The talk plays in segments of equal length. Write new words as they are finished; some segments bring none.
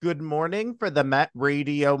Good morning for the Met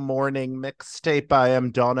Radio Morning Mixtape. I am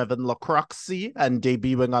Donovan LaCroixy, and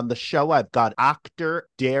debuting on the show, I've got actor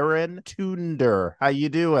Darin Toonder. How you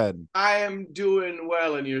doing? I am doing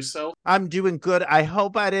well, and yourself? I'm doing good. I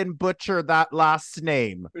hope I didn't butcher that last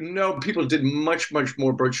name. No, people did much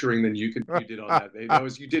more butchering than you did on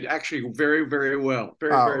that. You did actually very well,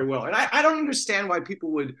 very Oh, well. And I don't understand why people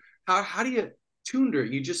would. How do you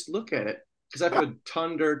Toonder? You just look at it because I've heard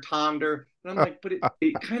Toonder, and I'm like, but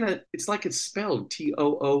it kind of it's like it's spelled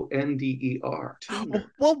Toonder, Toonder.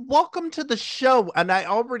 well, welcome to the show, and I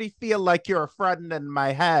already feel like you're a friend in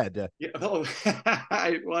my head. Yeah, I'm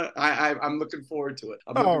looking forward to it.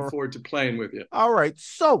 I'm looking Oh, forward to playing with you. all right.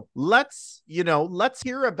 So let's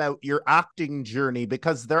hear about your acting journey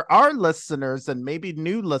because there are listeners and maybe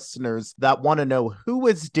new listeners that want to know who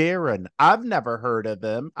is Darin. I've never heard of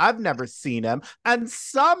him. I've never seen him. And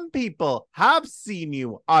some people have seen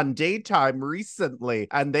you on daytime recently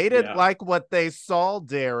and they didn't Yeah. like what they saw,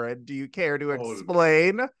 Darin. Do you care to Oh,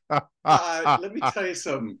 explain? let me tell you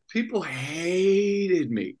something. People hated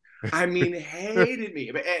me. I mean, hated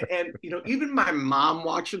me. Even my mom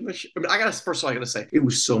watching the show. I mean, first of all, I gotta say, it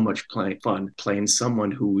was so much fun playing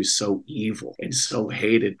someone who was so evil and so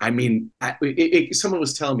hated. I mean, someone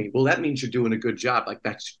was telling me, well, that means you're doing a good job. Like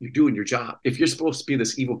you're doing your job. If you're supposed to be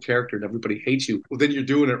this evil character and everybody hates you, well, then you're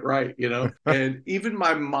doing it right, you know? And even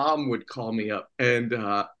my mom would call me up and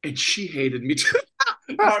she hated me too.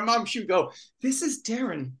 My mom, she would go, "This is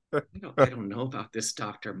Darin." I don't know about this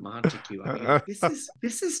Dr. Montague. I mean,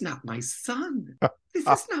 this is not my son. This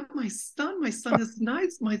is not my son. My son is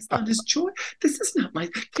nice. My son is joy. This is not my.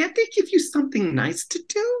 Can't they give you something nice to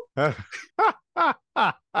do?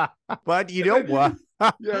 But you know what?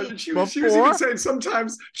 Yeah, she was even Before saying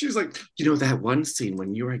sometimes she was like, that one scene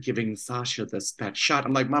when you were giving Sasha that shot.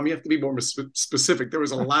 I'm like, Mom, you have to be more specific. There was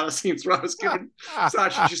a lot of scenes where I was giving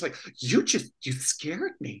Sasha. She's like, you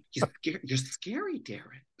scared me. You're scary,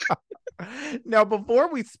 Darin. Now,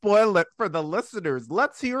 before we spoil it for the listeners,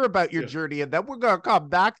 let's hear about your Yeah. journey, and then we're going to come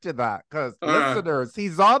back to that. Because, Uh, listeners,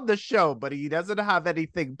 he's on the show, but he doesn't have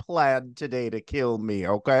anything planned today to kill me,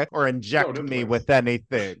 okay? Or no, inject no me plans. with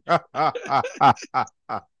anything.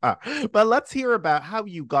 But let's hear about how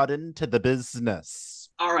you got into the business.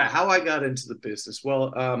 All right, how I got into the business.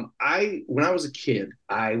 Well, I when I was a kid,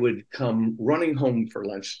 I would come running home for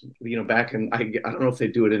lunch. Back in I don't know if they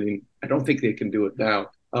do it any. I don't think they can do it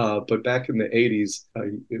now. But back in the '80s,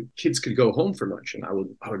 kids could go home for lunch, and I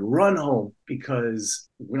would run home because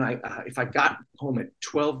when if I got home at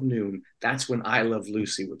 12 noon, that's when I Love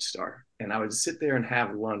Lucy would start. And I would sit there and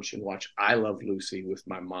have lunch and watch I Love Lucy with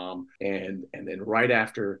my mom. And then right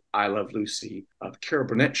after I Love Lucy, the Carol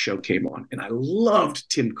Burnett show came on. And I loved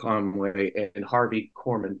Tim Conway and Harvey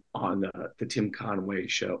Korman on the Tim Conway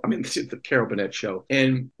show. I mean, the Carol Burnett show.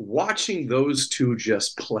 And watching those two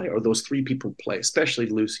just play, or those three people play, especially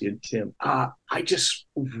Lucy and Tim, I just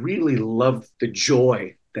really loved the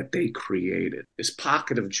joy that they created, this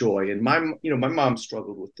pocket of joy. And my mom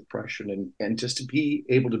struggled with depression, and just to be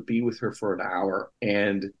able to be with her for an hour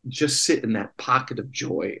and just sit in that pocket of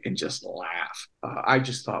joy and just laugh, I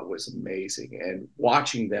just thought was amazing. And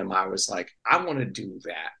watching them, I was like, I want to do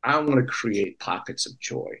that. I want to create pockets of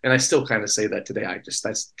joy. And I still kind of say that today.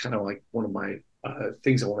 That's kind of like one of my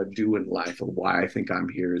things I want to do in life, and why I think I'm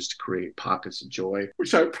here is to create pockets of joy.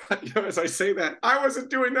 Which as I say that, I wasn't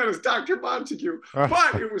doing that as Dr. Montague,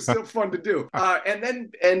 but it was still fun to do. And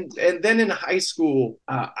then in high school,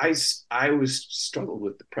 I was struggled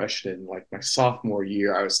with depression in like my sophomore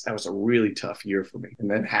year. That was a really tough year for me. And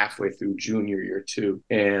then halfway through junior year too,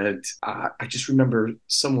 and I just remember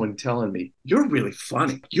someone telling me, "You're really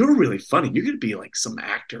funny. You're really funny. You're gonna be like some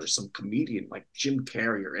actor, or some comedian, like Jim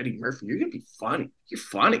Carrey or Eddie Murphy. You're gonna be funny. You're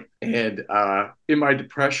funny." And in my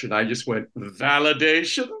depression, I just went,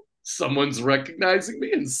 validation? Someone's recognizing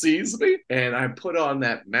me and sees me. And I put on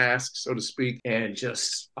that mask, so to speak, and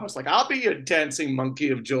I was like, I'll be a dancing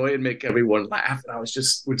monkey of joy and make everyone laugh. And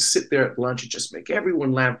would sit there at lunch and just make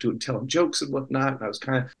everyone laugh, tell them jokes and whatnot. And I was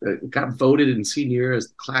kind of got voted in senior year as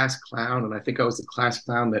the class clown. And I think I was the class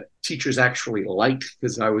clown that teachers actually liked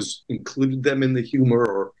because I was included them in the humor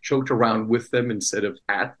or joked around with them instead of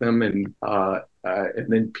at them. And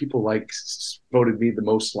then people voted me the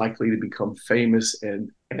most likely to become famous,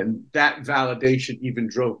 and that validation even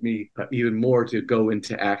drove me even more to go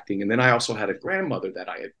into acting. And then I also had a grandmother that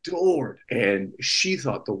I adored, and she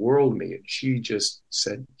thought the world of me, and she just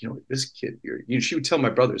said, this kid, she would tell my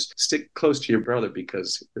brothers, stick close to your brother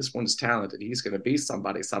because this one's talented. He's going to be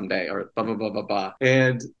somebody someday, or blah blah blah blah blah.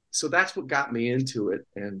 And so that's what got me into it.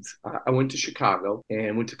 And I went to Chicago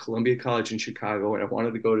and went to Columbia College in Chicago. And I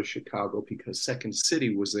wanted to go to Chicago because Second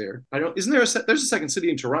City was there. Isn't there there's a Second City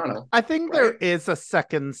in Toronto? I think right? there is a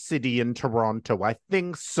second city in Toronto. I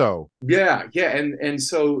think so. Yeah, yeah. And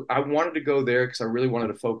so I wanted to go there because I really wanted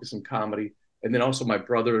to focus on comedy. And then also my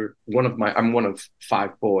brother, I'm one of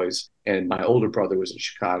five boys, and my older brother was in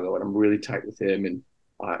Chicago, and I'm really tight with him.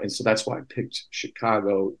 And so that's why I picked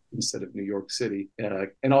Chicago instead of New York City.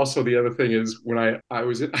 And also the other thing is when I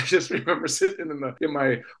was I just remember sitting in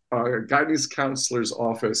my guidance counselor's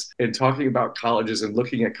office and talking about colleges and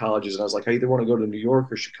looking at colleges. And I was like, I either want to go to New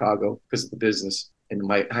York or Chicago because of the business. And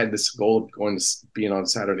I had this goal of being on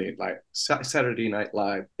Saturday Night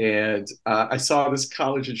Live, and I saw this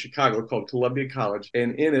college in Chicago called Columbia College,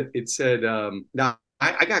 and in it it said, "Now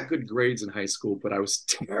I got good grades in high school, but I was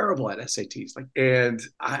terrible at SATs." And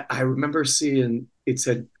I remember seeing it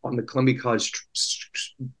said on the Columbia College,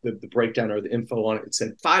 the breakdown or the info on it, it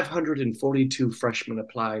said 542 freshmen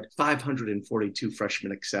applied, 542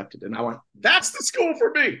 freshmen accepted. And I went, that's the school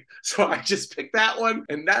for me. So I just picked that one.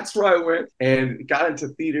 And that's where I went and got into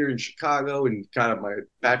theater in Chicago and got my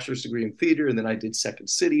bachelor's degree in theater. And then I did Second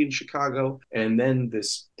City in Chicago. And then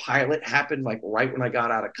this pilot happened like right when I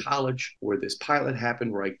got out of college, where this pilot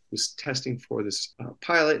happened where I was testing for this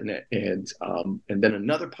pilot. And then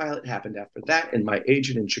another pilot happened after that. And my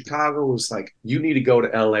agent in Chicago was like, you need to go to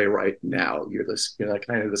LA right now. You're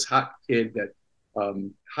kind of this hot kid that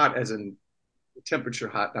hot as in temperature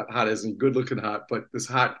hot, not hot as in good looking hot, but this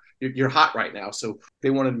hot, you're hot right now. So they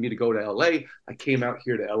wanted me to go to LA. I came out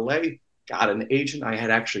here to LA, got an agent. I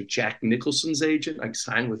had actually Jack Nicholson's agent. I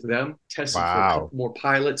signed with them, tested for a couple more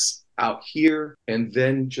pilots out here, and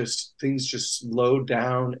then things just slowed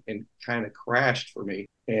down and kind of crashed for me.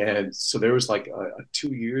 And so there was like a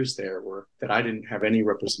 2 years there that I didn't have any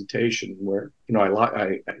representation. Where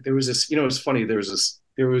there was this, it's funny. There was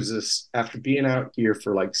this after being out here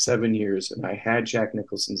for like 7 years, and I had Jack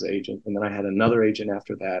Nicholson's agent, and then I had another agent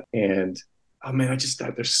after that. And oh man,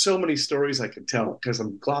 there's so many stories I could tell because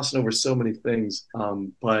I'm glossing over so many things.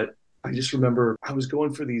 But I just remember I was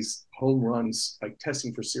going for these home runs, like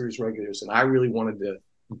testing for series regulars, and I really wanted to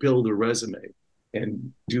build a resume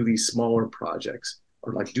and do these smaller projects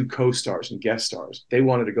or like do co-stars and guest stars. They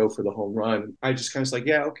wanted to go for the home run. I just kind of was like,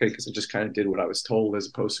 yeah, okay, because I just kind of did what I was told as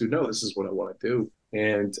opposed to, no, this is what I want to do.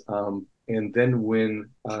 And then when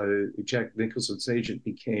Jack Nicholson's agent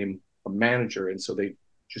became a manager, and so they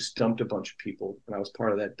just dumped a bunch of people, and I was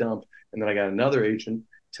part of that dump. And then I got another agent,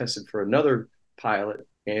 tested for another pilot,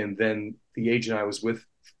 and then the agent I was with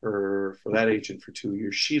for that agent for 2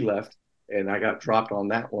 years, she left, and I got dropped on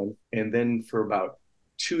that one. And then for about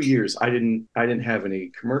 2 years, I didn't have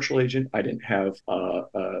any commercial agent. I didn't have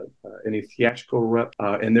any theatrical rep.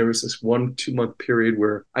 And there was this 1-2 month period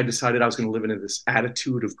where I decided I was going to live in this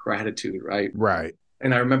attitude of gratitude, right? Right.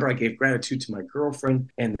 And I remember I gave gratitude to my girlfriend.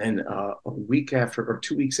 And then a week after or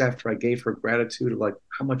 2 weeks after I gave her gratitude of like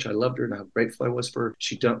how much I loved her and how grateful I was for her,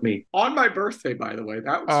 she dumped me on my birthday, by the way.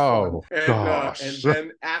 That was fun. And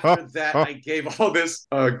then after that, I gave all this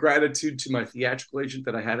gratitude to my theatrical agent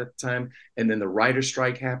that I had at the time. And then the writer's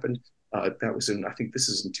strike happened. That was I think this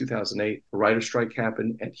is in 2008. The writer's strike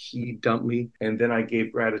happened and he dumped me. And then I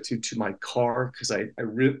gave gratitude to my car because I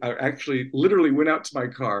actually literally went out to my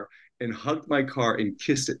car and hugged my car and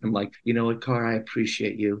kissed it. I'm like, you know what, car, I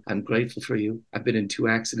appreciate you. I'm grateful for you. I've been in 2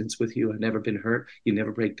 accidents with you. I've never been hurt. You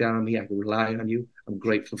never break down on me. I can rely on you. I'm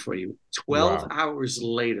grateful for you. 12 hours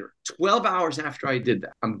later, 12 hours after I did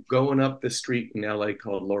that, I'm going up the street in LA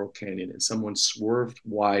called Laurel Canyon, and someone swerved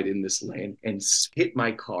wide in this lane and hit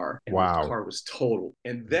my car. And the car was totaled.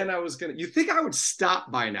 And then I was you think I would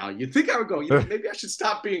stop by now. You think I would go, maybe I should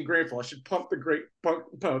stop being grateful. I should pump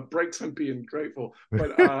the brakes on being grateful.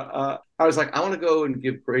 But I was like, I want to go and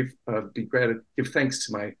give thanks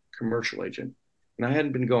to my commercial agent. And I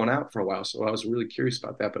hadn't been going out for a while, so I was really curious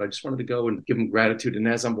about that. But I just wanted to go and give him gratitude. And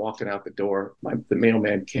as I'm walking out the door, the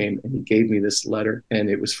mailman came and he gave me this letter, and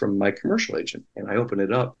it was from my commercial agent. And I opened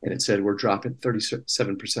it up, and it said, "We're dropping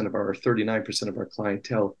 39% of our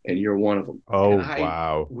clientele, and you're one of them." Oh, and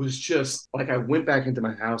I was just like, I went back into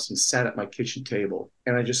my house and sat at my kitchen table,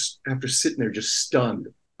 and I just, after sitting there, just stunned.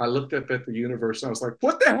 I looked up at the universe and I was like,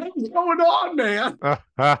 what the hell is going on, man?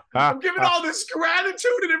 I'm giving all this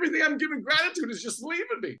gratitude, and everything I'm giving gratitude is just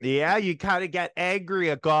leaving me. Yeah, you kind of get angry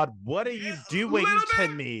at God. What are you doing to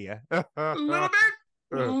me? Little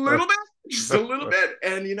bit. just a little bit.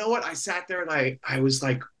 And you know what? I sat there and I was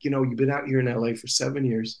like, you've been out here in LA for 7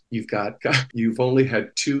 years. You've only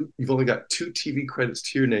got two TV credits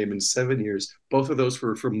to your name in 7 years. Both of those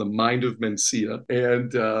were from The Mind of Mencia.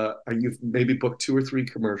 And you've maybe booked 2 or 3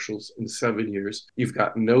 commercials in 7 years. You've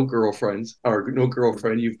got no girlfriends or no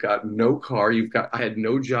girlfriend. You've got no car. I had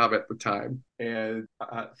no job at the time. And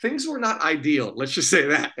things were not ideal. Let's just say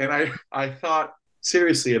that. And I thought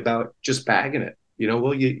seriously about just bagging it.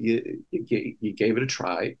 Well, you gave it a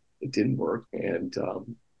try. It didn't work. And well,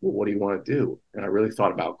 what do you want to do? And I really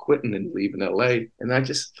thought about quitting and leaving LA. And I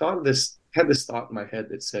just had this thought in my head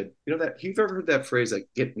that said, you've ever heard that phrase, like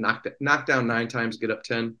get knocked down 9 times, get up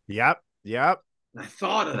 10? Yep. And I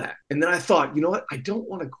thought of that. And then I thought, you know what? I don't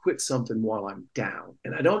want to quit something while I'm down.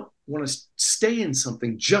 And I don't want to stay in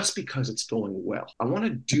something just because it's going well. I want to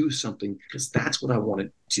do something because that's what I want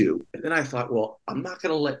to do. And then I thought, well, I'm not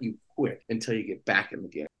going to let you quit until you get back in the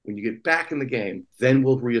game. When you get back in the game, then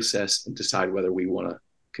we'll reassess and decide whether we want to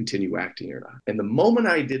continue acting or not. And the moment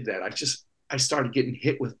I did that, I started getting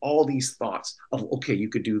hit with all these thoughts of, okay, you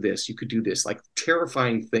could do this, like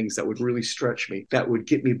terrifying things that would really stretch me, that would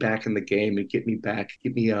get me back in the game and get me back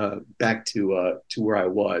to where I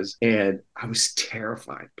was. And I was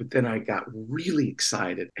terrified, but then I got really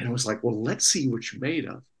excited and I was like, well, let's see what you're made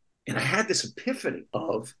of. And I had this epiphany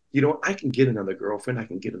of, I can get another girlfriend. I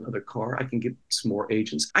can get another car. I can get some more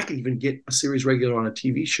agents. I can even get a series regular on a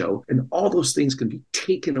TV show. And all those things can be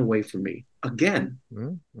taken away from me again.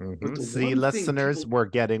 Mm-hmm. See, listeners, we're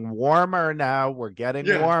getting warmer now. We're getting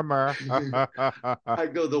warmer. I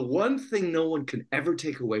go, the one thing no one can ever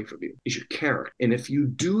take away from you is your character. And if you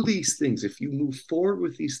do these things, if you move forward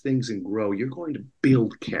with these things and grow, you're going to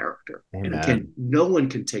build character. Amen. And again, no one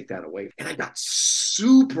can take that away. And I got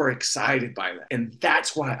super excited by that. And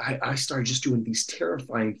that's why I started just doing these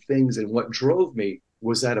terrifying things. And what drove me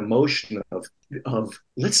was that emotion of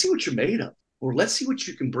let's see what you're made of, or let's see what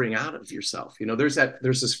you can bring out of yourself. There's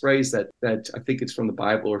this phrase that I think it's from the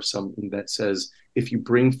Bible or something that says, if you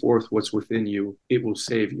bring forth what's within you, it will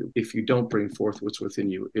save you. If you don't bring forth what's within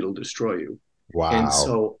you, it'll destroy you. Wow. And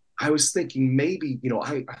so I was thinking maybe,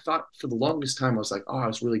 I thought for the longest time, I was like, I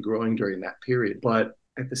was really growing during that period. But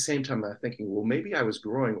at the same time, I'm thinking, well, maybe I was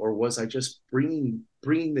growing, or was I just bringing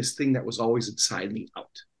this thing that was always inside me out?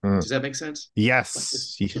 Does that make sense? Yes.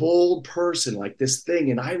 Like this whole person, like this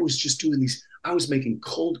thing. And I was just doing I was making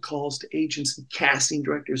cold calls to agents and casting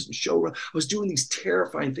directors and showrunners. I was doing these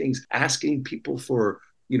terrifying things, asking people for,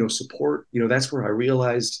 support. That's where I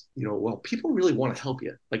realized, well, people really want to help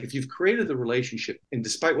you. Like if you've created the relationship, and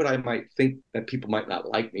despite what I might think that people might not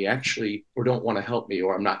like me actually, or don't want to help me,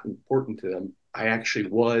 or I'm not important to them, I actually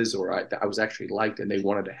was, or I was actually liked and they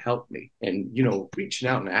wanted to help me. And, reaching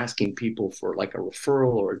out and asking people for like a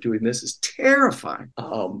referral or doing this is terrifying.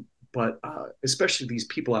 But especially these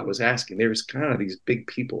people I was asking, there was kind of these big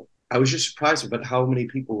people. I was just surprised about how many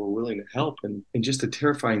people were willing to help and just the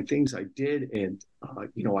terrifying things I did. And,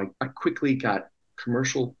 I quickly got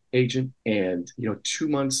commercial agent and, 2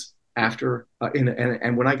 months after,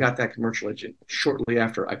 and when I got that commercial agent, shortly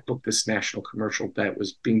after, I booked this national commercial that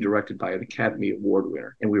was being directed by an Academy Award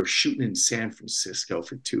winner. And we were shooting in San Francisco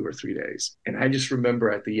for 2 or 3 days. And I just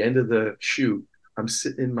remember at the end of the shoot, I'm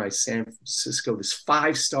sitting in my San Francisco, this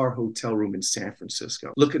 5-star hotel room in San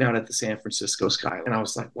Francisco, looking out at the San Francisco skyline. And I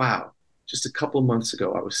was like, wow, just a couple of months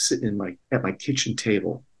ago, I was sitting at my kitchen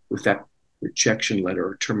table with that rejection letter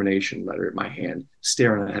or termination letter in my hand,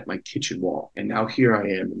 staring at my kitchen wall. And now here I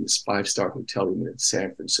am in this 5-star hotel room in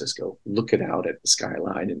San Francisco, looking out at the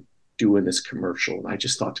skyline and doing this commercial. And I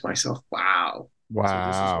just thought to myself, wow. So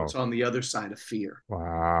this is what's on the other side of fear.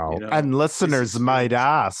 Wow. And listeners might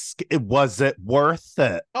ask, was it worth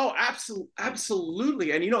it? Oh,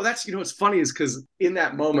 absolutely. And that's what's funny is because in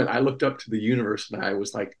that moment I looked up to the universe and I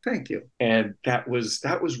was like, thank you. And that was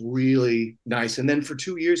really nice. And then for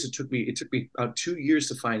 2 years it took me about 2 years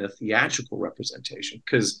to find a theatrical representation,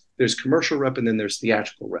 because there's commercial rep and then there's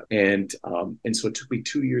theatrical rep. And so it took me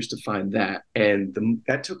 2 years to find that. And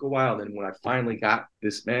that took a while. Then when I finally got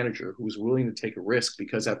this manager who was willing to take a risk,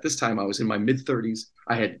 because at this time I was in my mid-30s,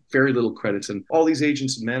 I had very little credits, and all these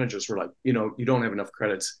agents and managers were like, you don't have enough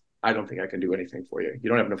credits. I don't think I can do anything for you. You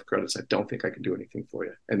don't have enough credits. I don't think I can do anything for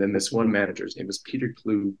you. And then this one manager, his name was Peter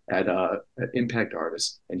Clue at Impact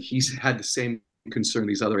Artists, and he's had the same concern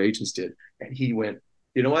these other agents did. And he went,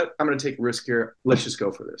 you know what? I'm going to take a risk here. Let's just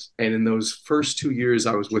go for this. And in those first 2 years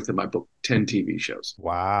I was with him, I booked 10 TV shows.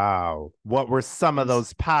 Wow. What were some of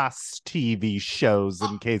those past TV shows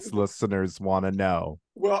in case listeners want to know?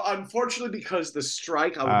 Well, unfortunately, because the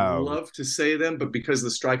strike, I would Oh, love to say them, but because of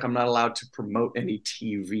the strike, I'm not allowed to promote any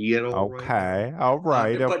TV at all right now. okay. All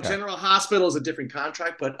right. But Okay. General Hospital is a different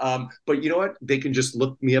contract. But you know what? They can just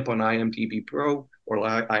look me up on IMDb Pro or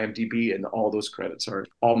IMDb, and all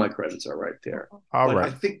my credits are right there. All But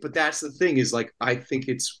right. but that's the thing is like I think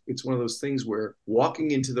it's one of those things where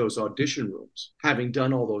walking into those audition rooms, having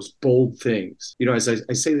done all those bold things, as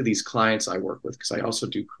I say to these clients I work with, because I also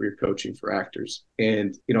do career coaching for actors,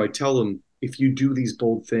 and I tell them, if you do these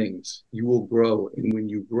bold things, you will grow, and when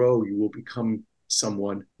you grow, you will become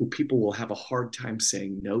someone who people will have a hard time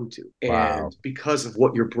saying no to. Wow. And because of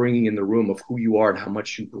what you're bringing in the room, of who you are and how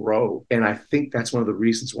much you grow. And I think that's one of the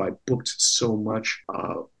reasons why I booked so much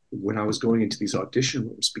when I was going into these audition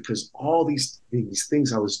rooms, because all these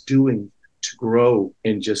things I was doing to grow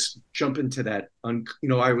and just jump into that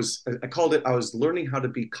I called it, I was learning how to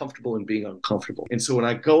be comfortable in being uncomfortable. And so when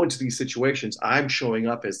I go into these situations, I'm showing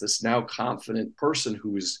up as this now confident person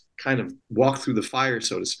who's kind of walked through the fire,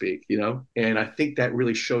 so to speak, and I think that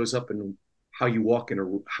really shows up in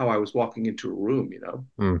how I was walking into a room,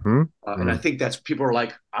 Mm-hmm. and I think that's, people are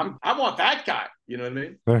like, I want that guy, you know what I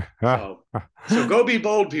mean? So go be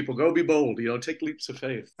bold, people. Go be bold. Take leaps of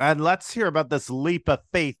faith. And let's hear about this leap of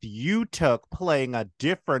faith you took playing a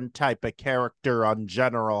different type of character on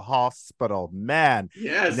General Hospital. Man,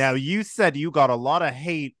 now Yes. you said you got a lot of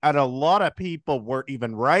hate, and a lot of people were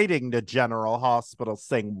even writing to General Hospital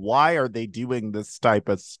saying, why are they doing this type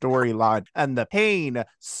of storyline? And the pain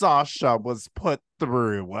Sasha was put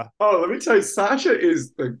through. Oh, let me tell you, Sasha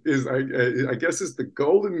I guess is the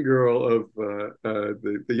golden girl of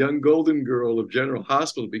the young golden girl of General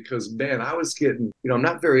Hospital, because man, I was getting, I'm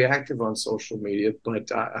not very active on social media,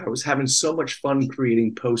 but I was having so much fun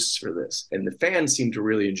creating posts for this, and the fans seem to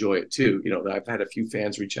really enjoy it too. I've had a few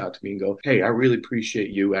fans reach out to me and go, "Hey, I really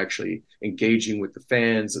appreciate you actually engaging with the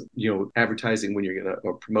fans, advertising when you're gonna,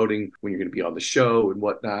 or promoting when you're gonna be on the show and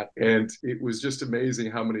whatnot." And it was just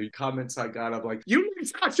amazing how many comments I got of like, "You leave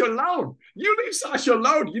Sasha alone. You leave Sasha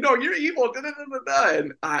alone. You're evil." Da, da, da, da, da.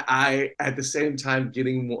 And I, at the same time,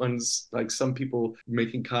 getting ones like some people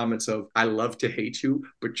making comments of, "I love to hate you,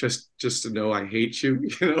 but just to know I hate you."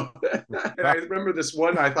 And I remember this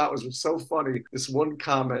one I thought was so funny. This one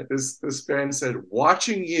comment, this fan said,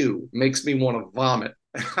 "Watching you makes me want to vomit."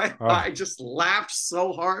 I just laughed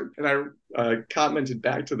so hard, and I commented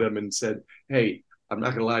back to them and said, "Hey, I'm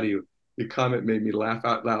not gonna lie to you. Your comment made me laugh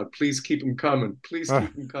out loud. Please keep them coming. Please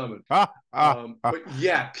keep them coming." But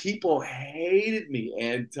yeah, people hated me,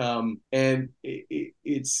 and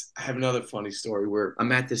it's. I have another funny story where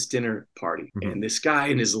I'm at this dinner party, and this guy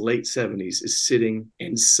in his late 70s is sitting,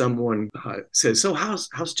 and someone says, "So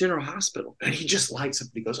how's General Hospital?" And he just lights up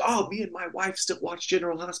and he goes, "Oh, me and my wife still watch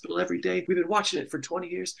General Hospital every day. We've been watching it for 20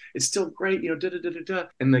 years. It's still great, da da da da da."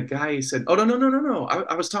 And the guy said, "Oh, no, no, no, no, no.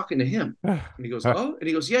 I was talking to him." And he goes, "Oh," and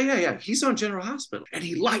he goes, "Yeah. He's on General Hospital." And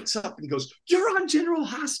he lights up and he goes, "You're on General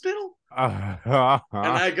Hospital?" And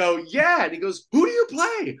I go, "Yeah." And he goes, "Who do you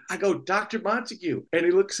play?" I go, "Dr. Montague." And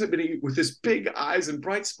he looks at me with his big eyes and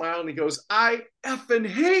bright smile, and he goes, "I effing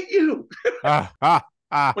hate you."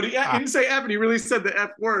 But he didn't say F, and he really said the F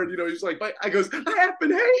word. He's like, I goes, "I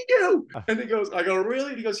effing hate you." And he goes, I go, "Really?"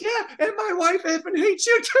 And he goes, "Yeah, and my wife effing hates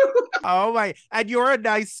you too." Oh my, and you're a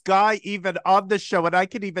nice guy even on the show, and I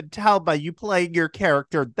can even tell by you playing your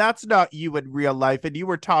character, that's not you in real life. And you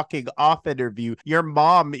were talking off interview. Your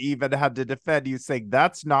mom even had to defend you, saying,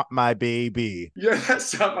 "That's not my baby." Yeah,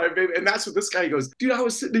 that's not my baby. And that's what this guy goes, "Dude, I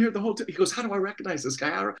was sitting here the whole time." He goes, "How do I recognize this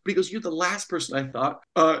guy?" But he goes, "You're the last person I thought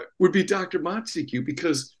would be Dr. Montague, because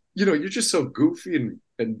you're just so goofy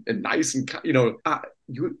and nice, and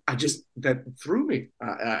I just, that threw me.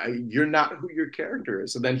 You're not who your character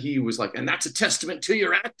is." And then he was like, "And that's a testament to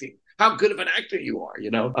your acting. How good of an actor you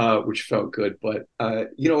are," which felt good. But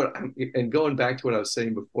you know what? And going back to what I was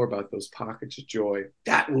saying before about those pockets of joy,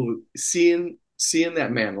 that will seeing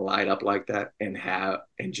that man light up like that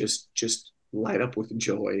and just light up with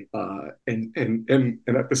joy, and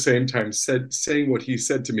at the same time saying what he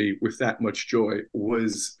said to me with that much joy,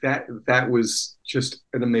 that was just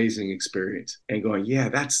an amazing experience. And going, yeah,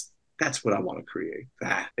 that's what I want to create,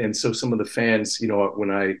 that. And so some of the fans,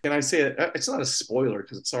 when I say it, it's not a spoiler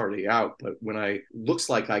because it's already out, but when looks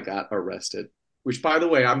like I got arrested, which by the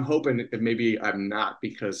way, I'm hoping maybe I'm not,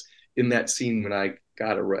 because in that scene when I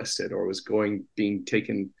got arrested or was being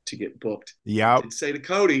taken to get booked. Yeah. I did say to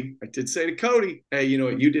Cody, hey, you know,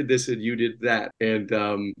 you did this and you did that.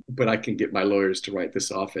 And but I can get my lawyers to write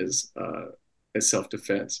this off as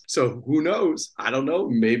self-defense. So who knows? I don't know.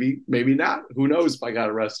 Maybe not. Who knows if I got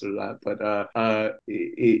arrested or not? But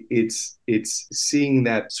it's seeing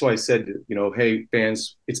that. So I said, you know, hey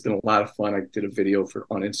fans, it's been a lot of fun. I did a video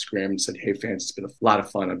on Instagram and said, hey fans, it's been a lot of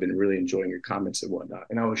fun. I've been really enjoying your comments and whatnot.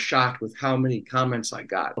 And I was shocked with how many comments I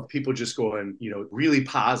got of people just going, you know, really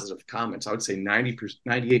positive comments. I would say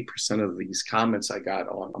 98% of these comments I got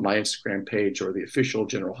on my Instagram page or the official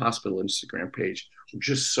General Hospital Instagram page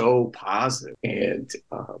just so positive and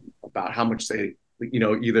about how much they, you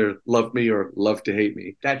know, either love me or love to hate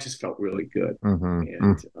me. That just felt really good.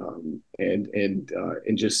 And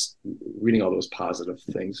just reading all those positive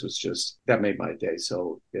things was just, that made my day.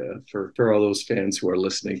 So for all those fans who are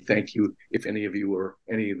listening, thank you. If any of you were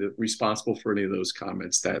responsible for any of those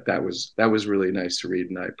comments, that was really nice to read,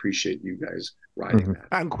 and I appreciate you guys writing that.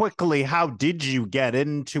 And quickly, how did you get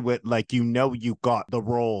into it? Like, you know, you got the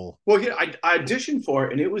role. Well, yeah, I auditioned for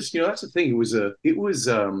it, and it was, you know, that's the thing. It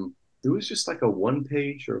was just like a 1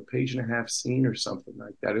 page or a page and a half scene or something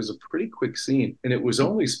like that. It was a pretty quick scene, and it was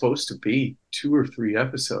only supposed to be 2 or 3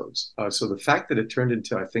 episodes. So the fact that it turned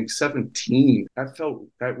into, I think, 17, that's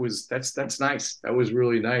nice. That was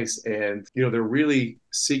really nice. And, you know, they're really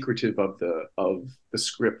secretive of the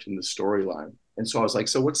script and the storyline. And so I was like,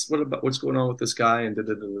 so what's going on with this guy? And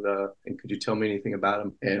and could you tell me anything about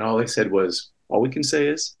him? And all they said was, all we can say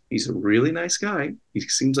is he's a really nice guy. He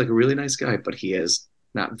seems like a really nice guy, but he has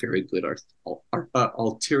not very good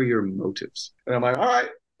ulterior motives. And I'm like, all right,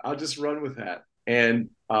 I'll just run with that. And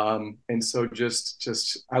so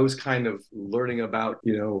just I was kind of learning about,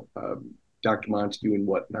 you know, Dr. Montague and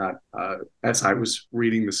whatnot as I was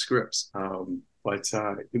reading the scripts. But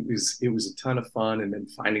it was a ton of fun. And then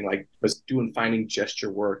finding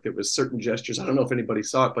gesture work. There was certain gestures. I don't know if anybody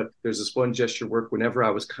saw it, but there's this one gesture work. Whenever I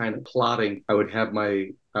was kind of plotting, I would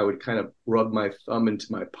kind of rub my thumb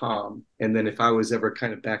into my palm. And then if I was ever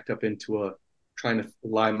kind of backed up into trying to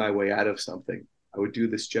lie my way out of something, I would do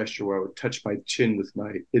this gesture where I would touch my chin with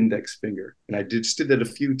my index finger. And I did that a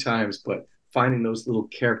few times, but finding those little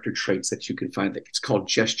character traits that you can find, that it's called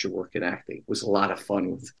gesture work in acting, was a lot of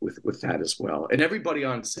fun with that as well. And everybody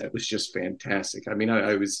on set was just fantastic. I mean,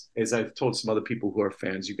 I was, as I've told some other people who are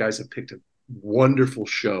fans, you guys have picked a wonderful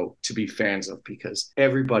show to be fans of, because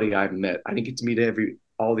everybody I've met, I didn't get to meet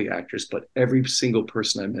all the actors, but every single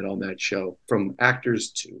person I met on that show, from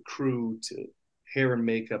actors to crew to hair and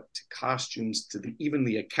makeup to costumes to even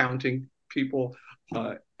the accounting people,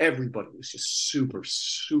 everybody was just super,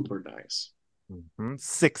 super nice.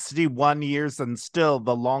 61 years and still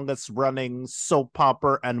the longest running soap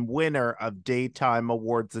opera and winner of daytime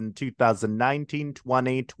awards in 2019,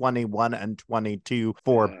 20, 21, and 22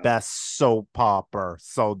 for best soap opera.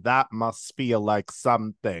 So that must feel like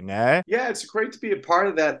something, eh? Yeah, it's great to be a part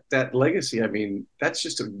of that legacy. I mean, that's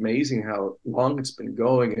just amazing how long it's been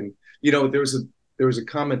going. And, you know, there was a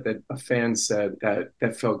comment that a fan said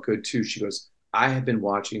that felt good too. She goes, I have been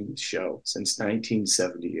watching the show since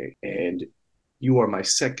 1978, and you are my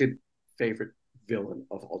second favorite villain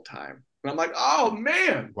of all time. And I'm like, oh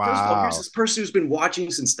man, wow. First of all, here's this person who's been watching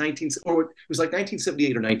since it was like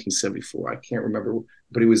 1978 or 1974. I can't remember,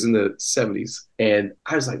 but it was in the 70s. And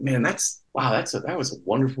I was like, man, that was a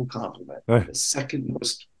wonderful compliment. The second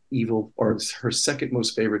most evil, or her second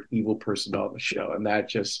most favorite evil person on the show. And that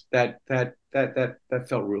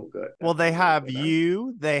felt real good. Well, they have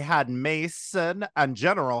you, they had Mason, and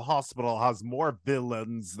General Hospital has more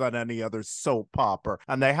villains than any other soap opera.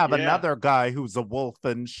 And they have another guy who's a wolf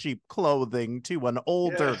in sheep clothing too, an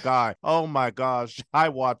older guy. Oh my gosh, I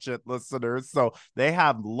watch it, listeners. So they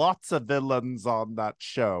have lots of villains on that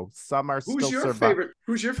show. Some are still surviving.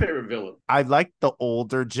 Who's your favorite villain? I like the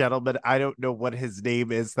older gentleman. I don't know what his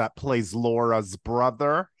name is that plays Laura's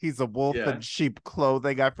brother. He's a wolf in sheep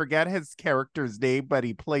clothing. I forget his character's name, but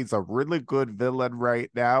he plays a really good villain right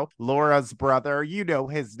now. Laura's brother, you know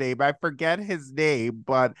his name. I forget his name,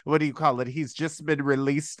 but what do you call it? He's just been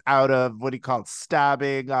released out of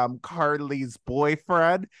stabbing Carly's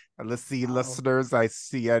boyfriend. And let's see, listeners. I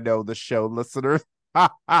know the show, listeners.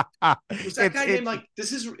 Was that guy named like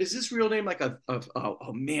is this real name like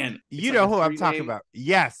oh man, you know who I'm talking about?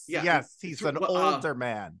 Yes, he's an older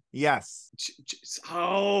man. Yes.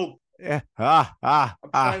 I'm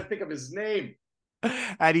trying to think of his name.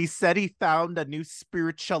 And he said he found a new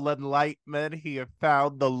spiritual enlightenment. He had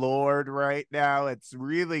found the Lord right now. It's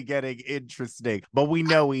really getting interesting, but we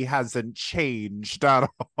know he hasn't changed at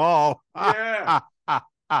all.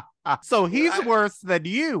 So he's worse than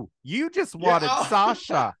you. You just Yeah. wanted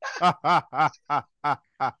Sasha.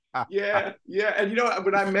 Yeah, yeah. And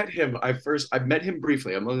when I met him, I met him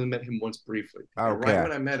briefly. I've only met him once briefly. And right Okay.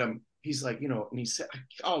 when I met him, he's like, and he said,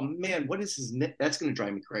 "Oh man, what is his name?" That's gonna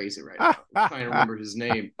drive me crazy right now. I'm trying to remember his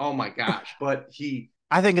name. Oh my gosh. But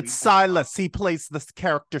I think it's Silas. He plays this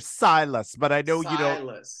character Silas, but I know you don't.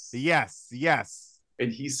 Silas. Yes, yes.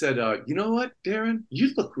 And he said, "You know what, Darin?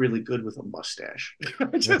 You look really good with a mustache."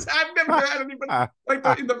 I've never had anybody like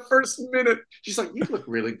that in the first minute. She's like, "You look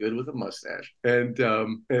really good with a mustache," and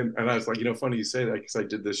I was like, funny you say that because I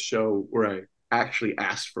did this show where I actually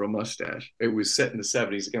asked for a mustache. It was set in the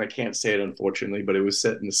 70s. Again, I can't say it unfortunately, but it was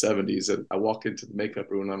set in the 70s. And I walk into the makeup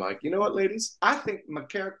room and I'm like, you know what, ladies? I think my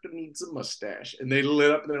character needs a mustache. And they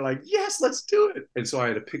lit up and they're like, yes, let's do it. And so I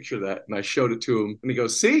had a picture of that and I showed it to him. And he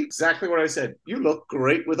goes, see, exactly what I said. You look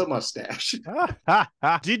great with a mustache.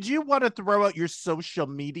 Did you want to throw out your social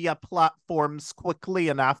media platforms quickly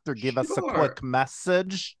and after give us a quick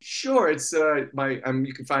message? Sure. It's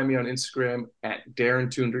you can find me on Instagram at Darin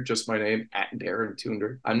Toonder, just my name, at Darin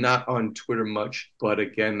Toonder. I'm not on Twitter much, but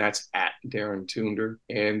again, that's at Darin Toonder.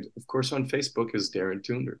 And of course, on Facebook is Darin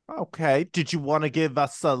Toonder. Okay. Did you want to give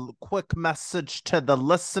us a quick message to the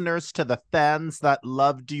listeners, to the fans that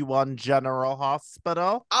loved you on General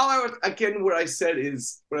Hospital? Again, what I've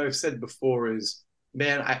said before is,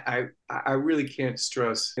 man, I really can't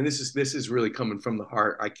stress, and this is really coming from the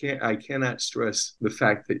heart. I cannot stress the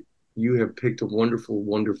fact that you have picked a wonderful,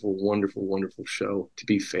 wonderful, wonderful, wonderful show to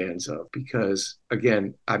be fans of. Because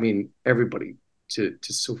again, I mean, everybody, to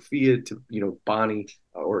Sophia, to Bonnie,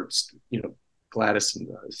 or Gladys and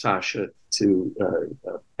Sasha, to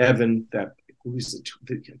Evan, that I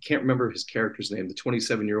can't remember his character's name, the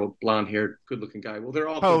 27-year-old blonde-haired, good-looking guy. Well, they're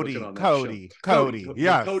all good-looking on that show. Cody,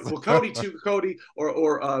 yes. Cody,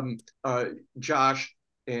 or Josh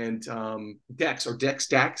and Dex.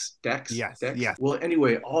 Yes, Dex. yes. Well,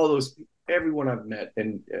 anyway, everyone I've met,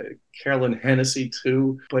 and Carolyn Hennessy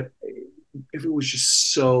too, but it was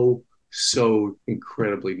just so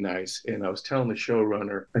incredibly nice. And I was telling the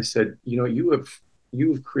showrunner, I said,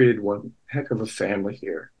 you've created one heck of a family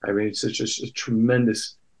here. I mean, it's just a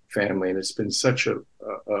tremendous family, and it's been such a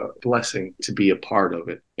blessing to be a part of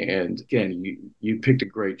it. And again, you picked a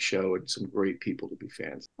great show and some great people to be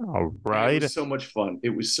fans. All right. And it was so much fun. It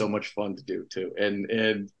was so much fun to do too,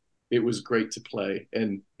 and it was great to play,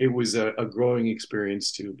 and it was a growing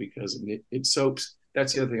experience too, because in soaps,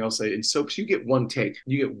 that's the other thing I'll say. In soaps, you get one take.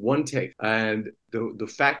 And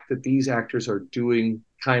the fact that these actors are doing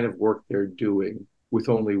kind of work they're doing with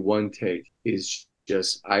only one take is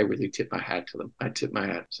just, I really tip my hat to them. I tip my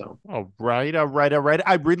hat. So. All right.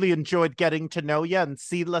 I really enjoyed getting to know you, and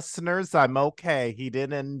see, listeners, I'm okay. He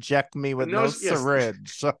didn't inject me with no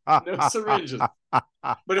syringe. No syringes.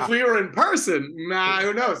 But if we were in person,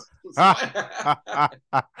 who knows? I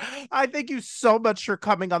thank you so much for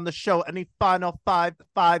coming on the show. Any final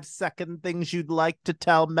 5-second things you'd like to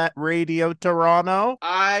tell Met Radio Toronto?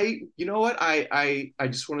 You know what? I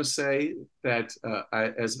just want to say that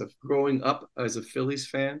growing up as a Phillies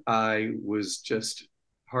fan, I was just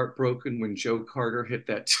heartbroken when Joe Carter hit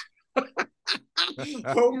that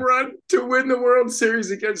home run to win the World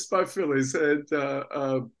Series against my Phillies. And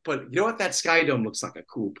but you know what? That Sky Dome looks like a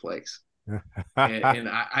cool place.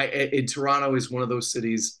 And Toronto is one of those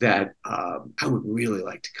cities that I would really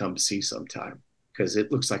like to come see sometime, because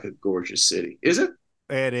it looks like a gorgeous city. Is it?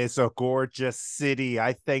 It is a gorgeous city.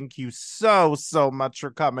 I thank you so much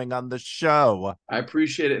for coming on the show. I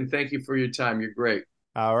appreciate it, and thank you for your time. You're great.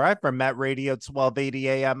 All right, from Met Radio 1280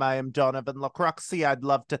 AM, I am Donovan LaCroixy. I'd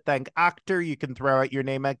love to thank actor. You can throw out your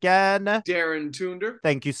name again. Darin Toonder.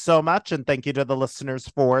 Thank you so much, and thank you to the listeners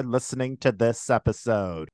for listening to this episode.